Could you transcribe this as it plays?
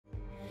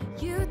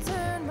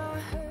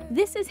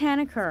This is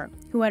Hannah Kerr,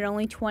 who at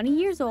only 20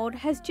 years old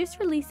has just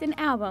released an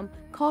album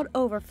called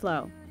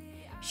Overflow.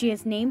 She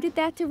has named it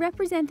that to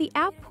represent the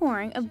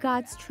outpouring of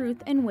God's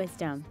truth and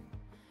wisdom.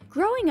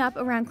 Growing up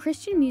around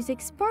Christian music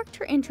sparked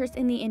her interest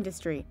in the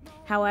industry.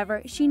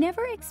 However, she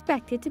never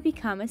expected to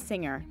become a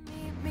singer.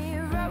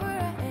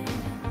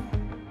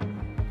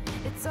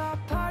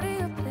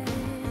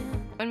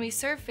 When we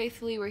serve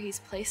faithfully where He's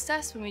placed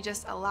us, when we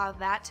just allow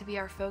that to be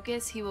our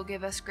focus, He will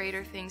give us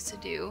greater things to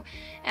do.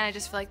 And I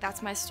just feel like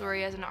that's my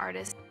story as an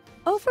artist.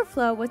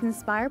 Overflow was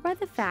inspired by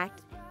the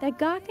fact that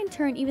God can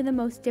turn even the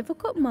most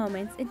difficult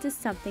moments into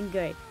something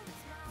good.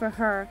 For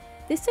her,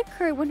 this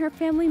occurred when her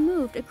family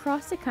moved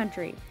across the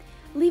country,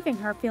 leaving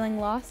her feeling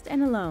lost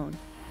and alone.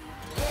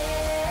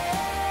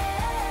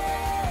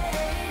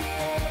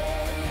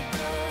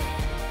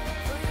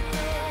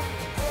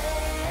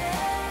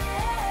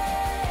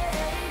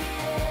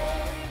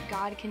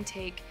 God can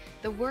take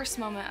the worst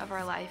moment of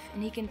our life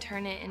and He can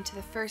turn it into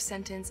the first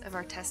sentence of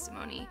our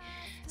testimony.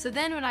 So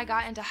then when I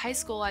got into high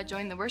school, I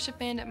joined the worship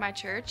band at my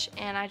church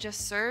and I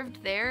just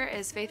served there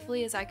as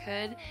faithfully as I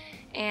could.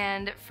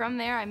 And from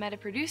there I met a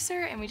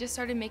producer and we just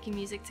started making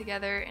music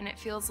together, and it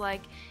feels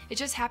like it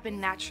just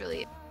happened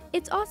naturally.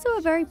 It's also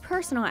a very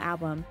personal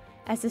album,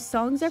 as the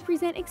songs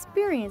represent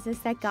experiences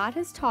that God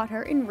has taught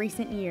her in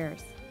recent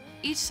years.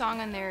 Each song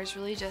on there is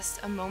really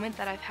just a moment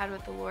that I've had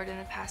with the Lord in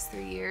the past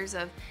 3 years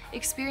of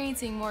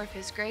experiencing more of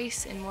His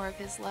grace and more of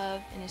His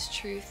love and His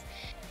truth.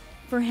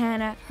 For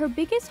Hannah, her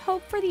biggest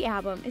hope for the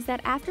album is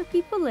that after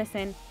people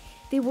listen,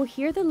 they will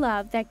hear the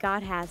love that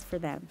God has for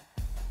them.